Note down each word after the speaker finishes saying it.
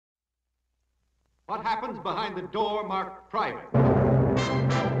What happens behind the door marked private?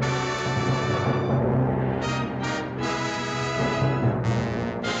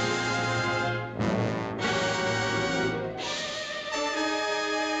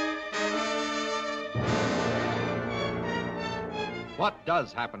 What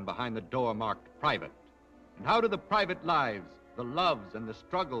does happen behind the door marked private? And how do the private lives, the loves and the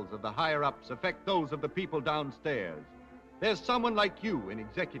struggles of the higher-ups affect those of the people downstairs? There's someone like you in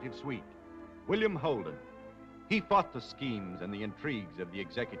Executive Suite, William Holden. He fought the schemes and the intrigues of the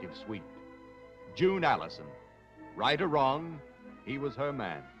Executive Suite. June Allison, right or wrong, he was her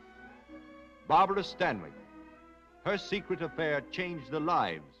man. Barbara Stanwyck, her secret affair changed the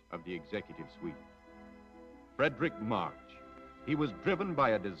lives of the Executive Suite. Frederick March, he was driven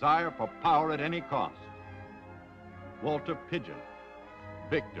by a desire for power at any cost. Walter Pidgeon,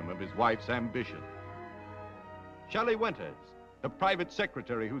 victim of his wife's ambition. Shelley Winters, the private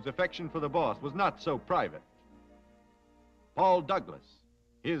secretary whose affection for the boss was not so private. Paul Douglas,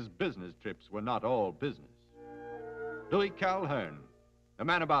 his business trips were not all business. Louis Calhern, the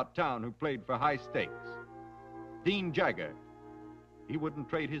man about town who played for high stakes. Dean Jagger, he wouldn't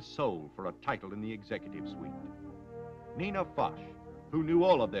trade his soul for a title in the Executive Suite. Nina Foch, who knew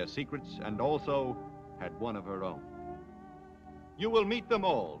all of their secrets and also had one of her own. You will meet them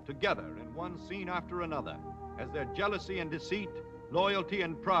all together in one scene after another as their jealousy and deceit, loyalty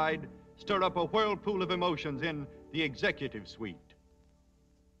and pride stir up a whirlpool of emotions in the Executive Suite.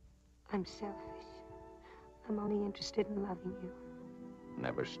 I'm selfish. I'm only interested in loving you.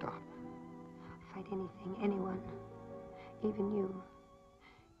 Never stop. I'll fight anything, anyone, even you.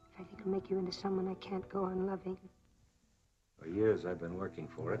 If I think it'll make you into someone I can't go on loving. For years I've been working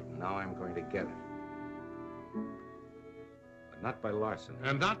for it, and now I'm going to get it. But not by larceny.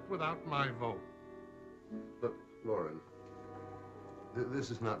 And not without my vote. Look, Lauren,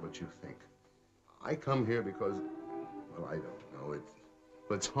 this is not what you think. I come here because, well, I don't know.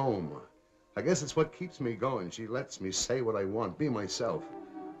 It's home. I guess it's what keeps me going. She lets me say what I want, be myself.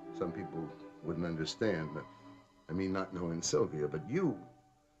 Some people wouldn't understand. I mean, not knowing Sylvia, but you.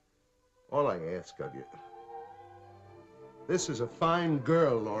 All I ask of you. This is a fine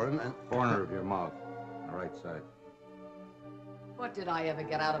girl, Lauren, and... Corner of your mouth, the right side. What did I ever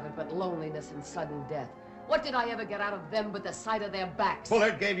get out of it but loneliness and sudden death? What did I ever get out of them but the sight of their backs?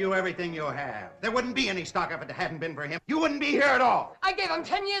 Bullard gave you everything you have. There wouldn't be any stock if it hadn't been for him. You wouldn't be here at all. I gave him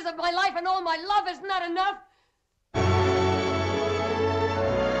 10 years of my life and all my love. Isn't that enough?